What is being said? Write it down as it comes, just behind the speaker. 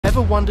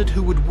Ever wondered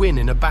who would win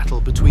in a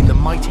battle between the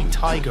mighty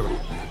tiger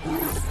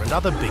and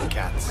other big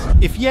cats?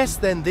 If yes,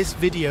 then this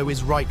video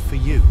is right for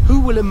you. Who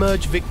will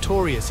emerge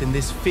victorious in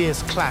this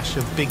fierce clash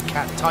of big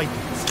cat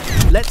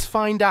titans? Let's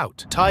find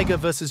out. Tiger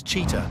versus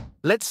cheetah.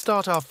 Let's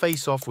start our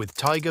face-off with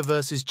tiger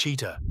versus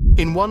cheetah.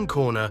 In one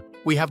corner,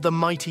 we have the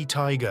mighty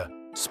tiger,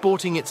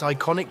 sporting its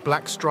iconic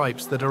black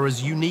stripes that are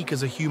as unique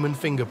as a human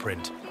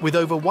fingerprint. With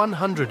over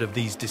 100 of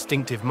these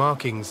distinctive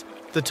markings,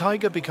 the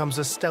tiger becomes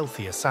a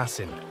stealthy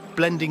assassin,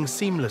 blending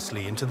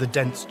seamlessly into the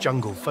dense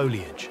jungle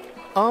foliage.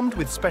 Armed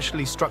with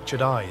specially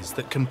structured eyes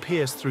that can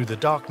pierce through the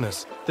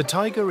darkness, the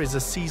tiger is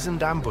a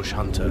seasoned ambush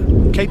hunter,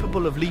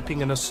 capable of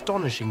leaping an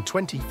astonishing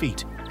 20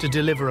 feet to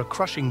deliver a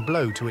crushing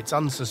blow to its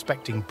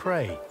unsuspecting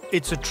prey.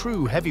 It's a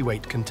true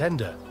heavyweight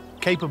contender,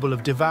 capable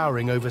of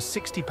devouring over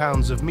 60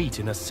 pounds of meat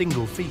in a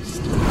single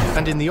feast.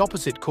 And in the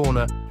opposite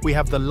corner, we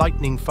have the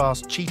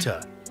lightning-fast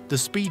cheetah, the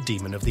speed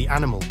demon of the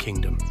animal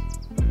kingdom.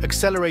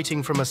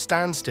 Accelerating from a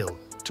standstill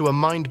to a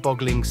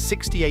mind-boggling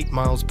 68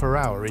 miles per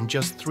hour in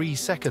just 3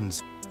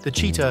 seconds, the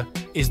cheetah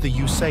is the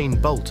Usain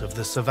Bolt of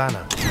the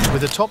savannah.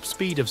 With a top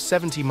speed of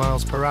 70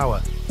 miles per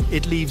hour,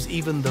 it leaves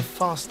even the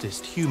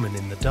fastest human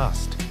in the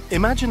dust.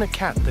 Imagine a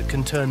cat that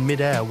can turn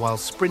mid-air while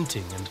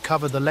sprinting and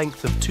cover the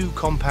length of 2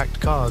 compact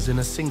cars in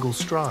a single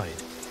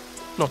stride.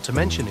 Not to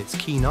mention its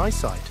keen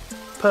eyesight,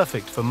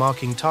 perfect for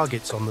marking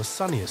targets on the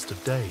sunniest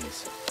of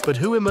days. But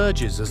who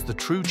emerges as the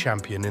true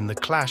champion in the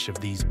clash of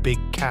these big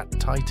cat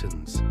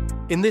titans?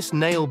 In this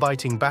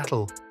nail-biting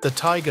battle, the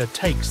tiger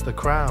takes the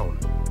crown.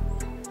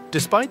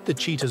 Despite the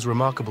cheetah's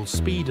remarkable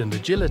speed and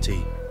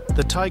agility,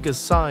 the tiger's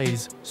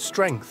size,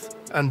 strength,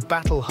 and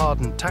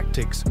battle-hardened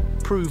tactics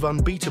prove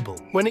unbeatable.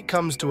 When it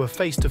comes to a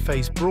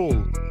face-to-face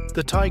brawl,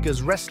 the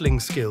tiger's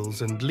wrestling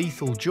skills and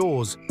lethal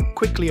jaws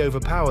quickly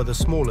overpower the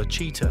smaller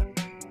cheetah.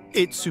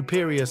 Its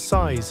superior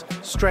size,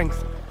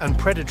 strength, and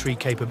predatory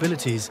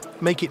capabilities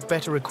make it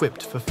better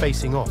equipped for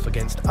facing off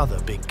against other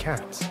big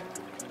cats.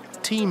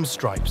 Team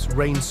stripes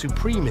reign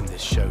supreme in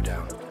this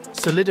showdown,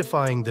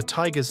 solidifying the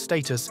tiger's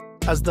status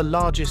as the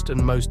largest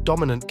and most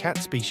dominant cat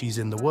species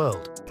in the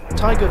world.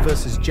 Tiger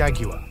versus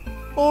jaguar.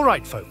 All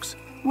right, folks,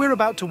 we're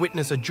about to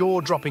witness a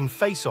jaw-dropping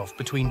face-off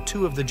between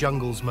two of the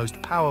jungle's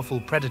most powerful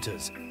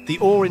predators, the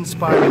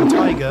awe-inspiring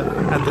tiger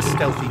and the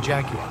stealthy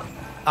jaguar.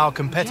 Our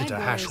competitor,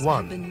 Hash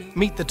 1,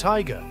 meet the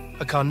tiger,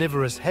 a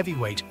carnivorous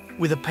heavyweight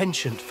with a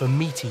penchant for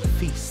meaty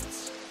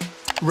feasts.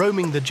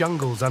 Roaming the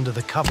jungles under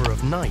the cover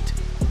of night,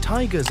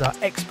 tigers are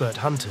expert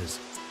hunters,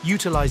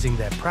 utilizing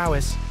their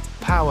prowess,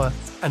 power,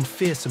 and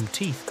fearsome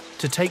teeth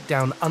to take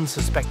down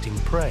unsuspecting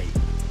prey.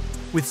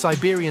 With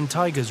Siberian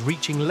tigers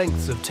reaching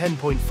lengths of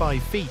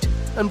 10.5 feet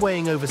and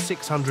weighing over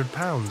 600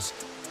 pounds,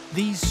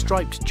 these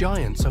striped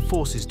giants are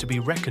forces to be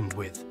reckoned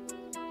with.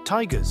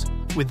 Tigers,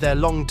 with their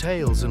long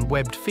tails and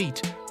webbed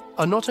feet,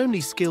 are not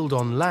only skilled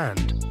on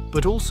land,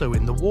 but also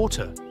in the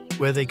water,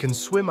 where they can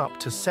swim up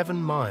to 7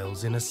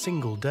 miles in a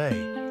single day.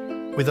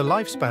 With a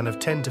lifespan of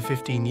 10 to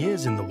 15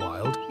 years in the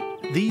wild,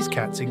 these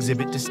cats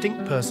exhibit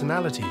distinct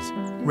personalities,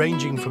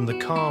 ranging from the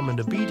calm and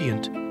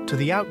obedient to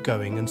the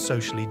outgoing and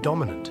socially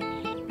dominant.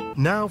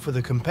 Now for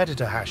the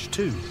competitor Hash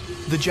 2,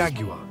 the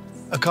jaguar,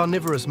 a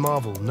carnivorous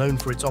marvel known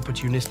for its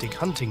opportunistic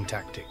hunting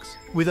tactics.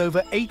 With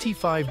over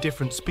 85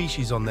 different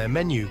species on their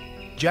menu,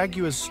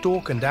 jaguars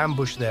stalk and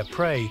ambush their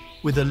prey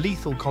with a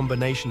lethal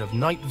combination of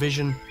night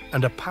vision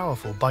and a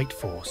powerful bite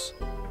force.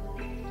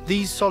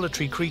 These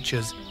solitary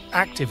creatures,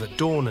 active at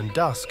dawn and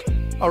dusk,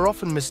 are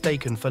often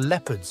mistaken for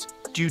leopards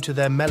due to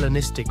their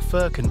melanistic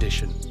fur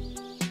condition.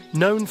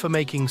 Known for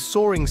making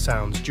soaring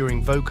sounds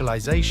during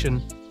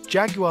vocalization,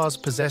 jaguars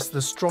possess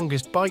the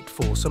strongest bite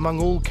force among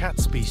all cat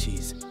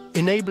species,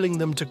 enabling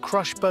them to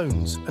crush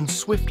bones and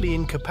swiftly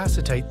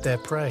incapacitate their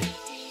prey.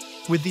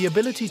 With the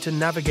ability to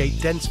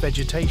navigate dense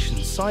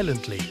vegetation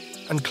silently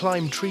and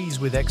climb trees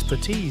with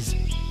expertise,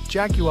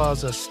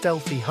 jaguars are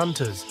stealthy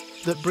hunters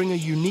that bring a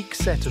unique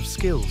set of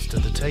skills to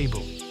the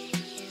table.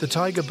 The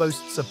tiger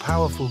boasts a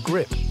powerful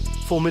grip,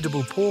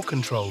 formidable paw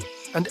control,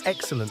 and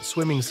excellent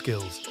swimming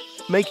skills,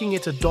 making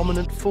it a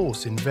dominant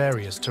force in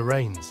various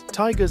terrains.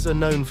 Tigers are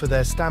known for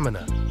their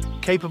stamina,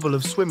 capable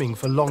of swimming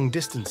for long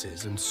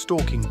distances and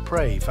stalking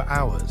prey for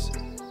hours.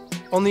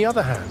 On the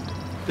other hand,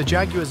 the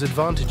jaguar's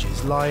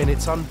advantages lie in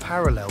its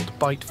unparalleled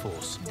bite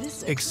force,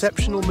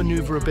 exceptional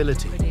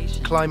maneuverability,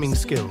 climbing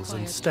skills,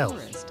 and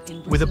stealth.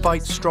 With a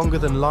bite stronger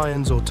than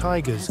lions or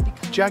tigers,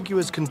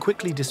 jaguars can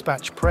quickly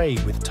dispatch prey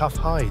with tough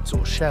hides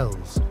or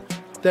shells.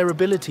 Their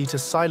ability to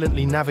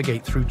silently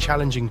navigate through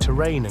challenging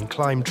terrain and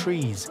climb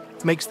trees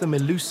makes them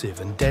elusive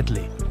and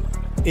deadly.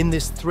 In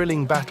this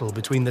thrilling battle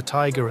between the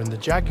tiger and the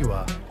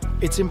jaguar,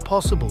 it's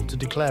impossible to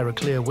declare a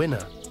clear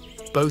winner.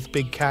 Both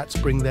big cats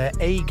bring their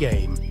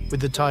A-game, with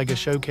the tiger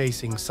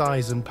showcasing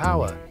size and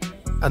power,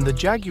 and the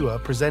jaguar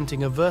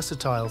presenting a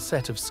versatile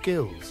set of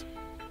skills.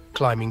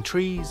 Climbing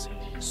trees,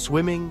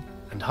 swimming,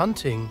 and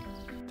hunting,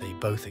 they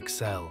both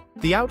excel.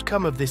 The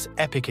outcome of this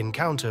epic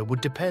encounter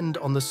would depend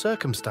on the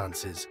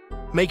circumstances,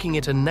 making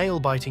it a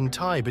nail-biting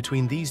tie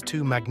between these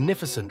two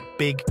magnificent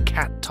big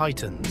cat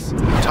titans.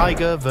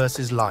 Tiger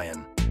versus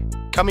lion.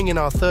 Coming in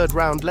our third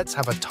round, let's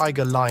have a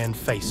tiger-lion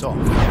face-off.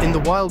 In the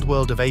wild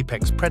world of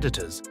apex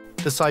predators,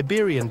 the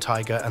Siberian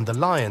tiger and the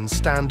lion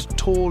stand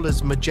tall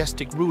as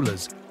majestic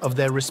rulers of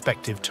their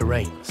respective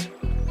terrains.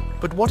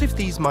 But what if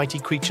these mighty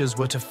creatures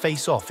were to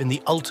face off in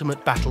the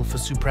ultimate battle for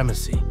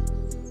supremacy?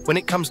 When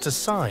it comes to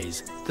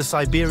size, the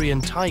Siberian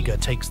tiger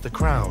takes the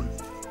crown.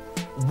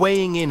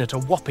 Weighing in at a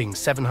whopping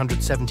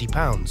 770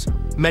 pounds,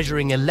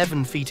 measuring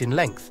 11 feet in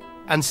length,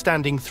 and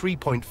standing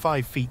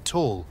 3.5 feet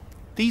tall,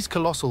 these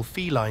colossal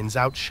felines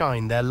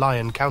outshine their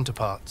lion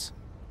counterparts.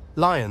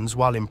 Lions,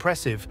 while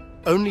impressive,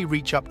 only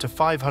reach up to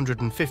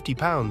 550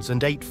 pounds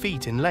and 8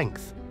 feet in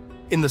length.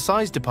 In the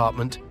size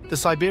department, the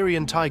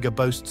Siberian tiger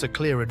boasts a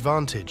clear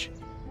advantage.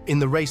 In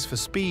the race for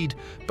speed,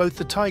 both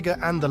the tiger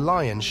and the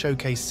lion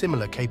showcase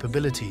similar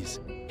capabilities,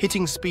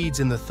 hitting speeds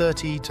in the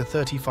 30 to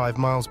 35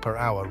 miles per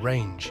hour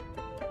range.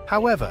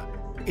 However,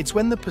 it's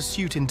when the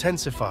pursuit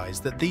intensifies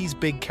that these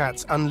big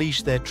cats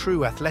unleash their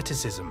true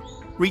athleticism,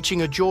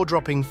 reaching a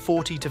jaw-dropping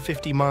 40 to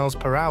 50 miles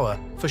per hour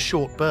for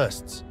short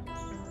bursts.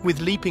 With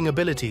leaping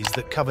abilities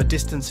that cover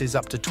distances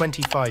up to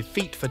 25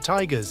 feet for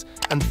tigers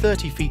and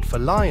 30 feet for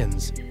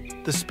lions,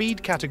 the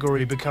speed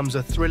category becomes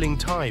a thrilling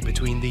tie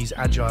between these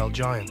agile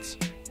giants.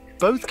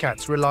 Both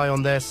cats rely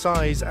on their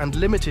size and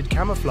limited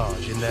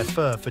camouflage in their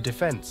fur for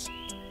defense.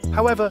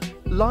 However,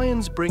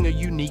 lions bring a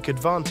unique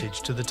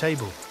advantage to the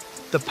table: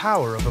 the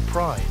power of a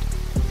pride.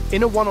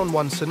 In a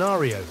one-on-one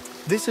scenario,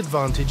 this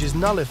advantage is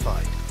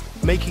nullified,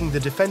 making the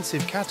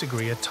defensive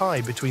category a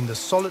tie between the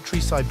solitary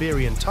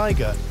Siberian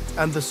tiger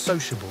and the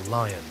sociable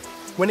lion.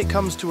 When it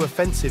comes to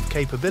offensive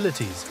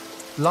capabilities,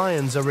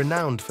 lions are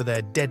renowned for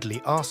their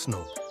deadly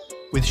arsenal.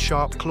 With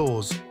sharp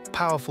claws,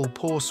 powerful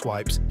paw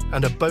swipes,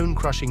 and a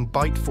bone-crushing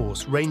bite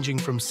force ranging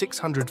from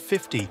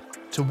 650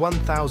 to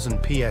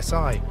 1,000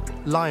 psi,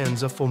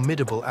 lions are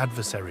formidable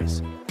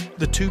adversaries.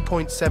 The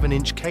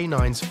 2.7-inch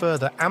canines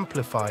further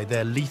amplify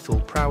their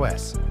lethal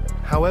prowess.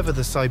 However,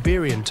 the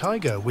Siberian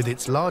tiger, with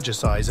its larger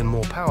size and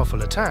more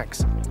powerful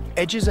attacks,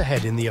 edges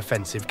ahead in the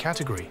offensive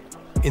category.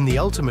 In the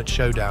ultimate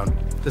showdown,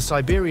 the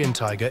Siberian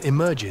tiger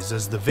emerges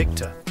as the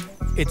victor.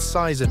 Its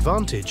size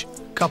advantage,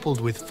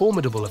 coupled with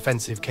formidable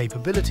offensive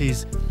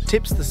capabilities,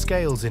 tips the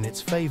scales in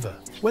its favor.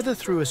 Whether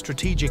through a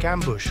strategic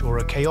ambush or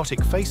a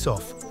chaotic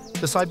face-off,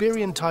 the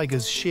Siberian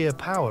tiger's sheer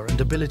power and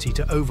ability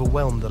to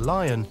overwhelm the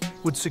lion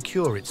would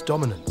secure its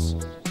dominance.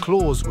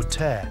 Claws would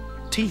tear,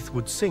 teeth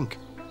would sink,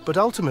 but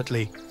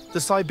ultimately, the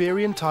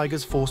Siberian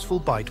tiger's forceful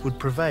bite would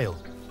prevail,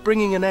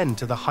 bringing an end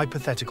to the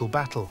hypothetical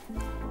battle.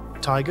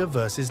 Tiger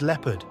versus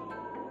leopard.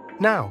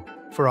 Now,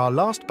 for our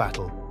last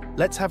battle,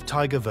 let's have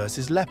tiger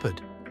versus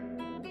leopard.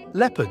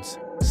 Leopards,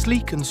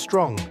 sleek and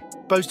strong,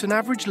 boast an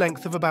average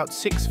length of about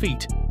 6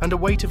 feet and a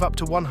weight of up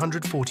to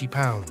 140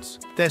 pounds.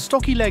 Their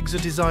stocky legs are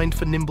designed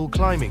for nimble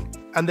climbing,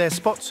 and their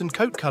spots and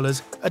coat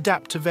colors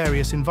adapt to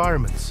various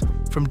environments,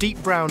 from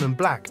deep brown and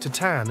black to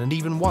tan and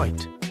even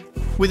white.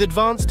 With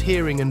advanced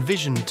hearing and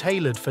vision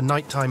tailored for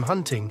nighttime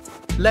hunting,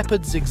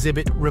 leopards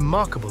exhibit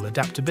remarkable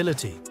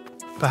adaptability.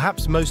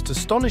 Perhaps most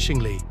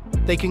astonishingly,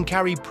 they can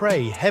carry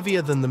prey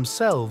heavier than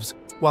themselves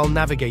while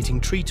navigating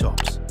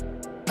treetops.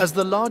 As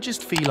the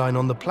largest feline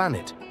on the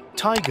planet,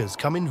 tigers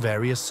come in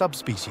various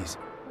subspecies,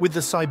 with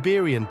the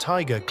Siberian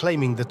tiger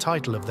claiming the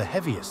title of the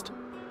heaviest.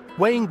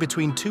 Weighing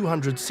between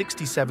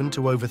 267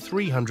 to over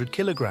 300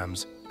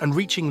 kilograms and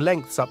reaching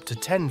lengths up to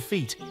 10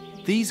 feet,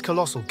 these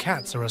colossal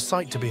cats are a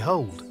sight to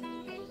behold.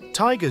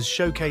 Tigers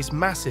showcase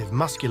massive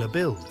muscular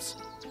builds,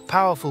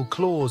 powerful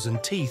claws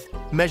and teeth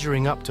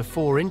measuring up to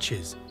 4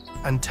 inches,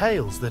 and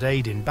tails that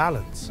aid in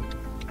balance.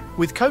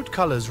 With coat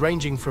colors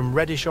ranging from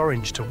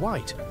reddish-orange to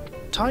white,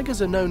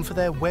 tigers are known for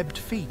their webbed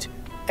feet,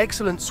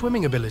 excellent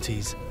swimming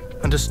abilities,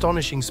 and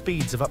astonishing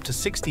speeds of up to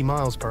 60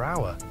 miles per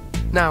hour.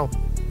 Now,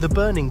 the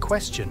burning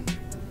question: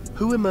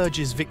 who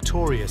emerges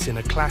victorious in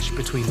a clash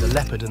between the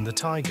leopard and the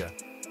tiger?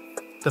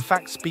 The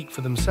facts speak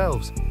for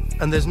themselves,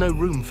 and there's no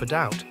room for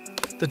doubt.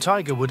 The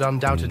tiger would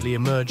undoubtedly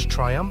emerge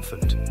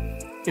triumphant.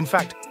 In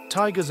fact,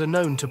 tigers are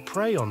known to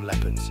prey on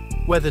leopards,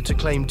 whether to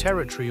claim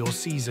territory or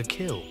seize a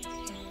kill.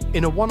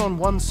 In a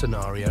one-on-one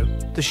scenario,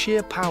 the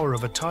sheer power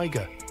of a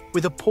tiger,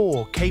 with a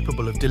paw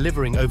capable of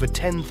delivering over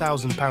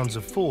 10,000 pounds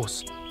of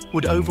force,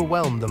 would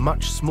overwhelm the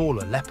much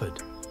smaller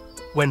leopard.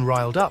 When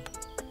riled up,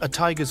 a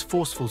tiger's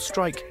forceful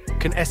strike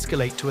can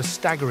escalate to a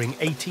staggering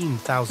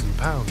 18,000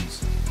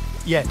 pounds.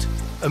 Yet,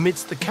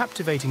 amidst the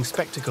captivating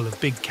spectacle of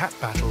big cat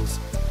battles,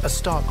 a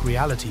stark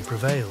reality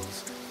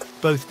prevails.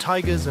 Both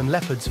tigers and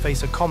leopards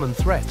face a common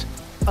threat: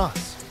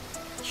 us.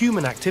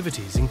 Human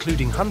activities,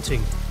 including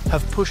hunting,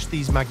 have pushed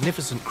these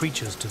magnificent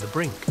creatures to the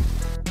brink.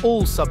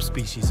 All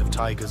subspecies of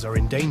tigers are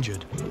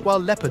endangered, while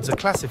leopards are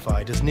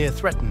classified as near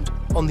threatened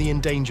on the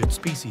endangered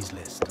species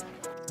list.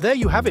 There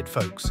you have it,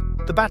 folks,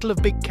 the battle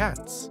of big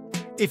cats.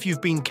 If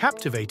you've been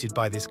captivated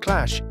by this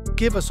clash,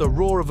 give us a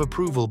roar of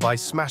approval by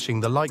smashing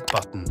the like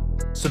button.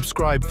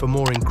 Subscribe for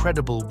more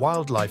incredible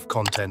wildlife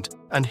content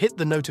and hit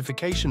the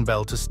notification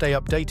bell to stay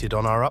updated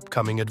on our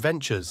upcoming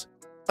adventures.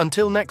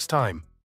 Until next time.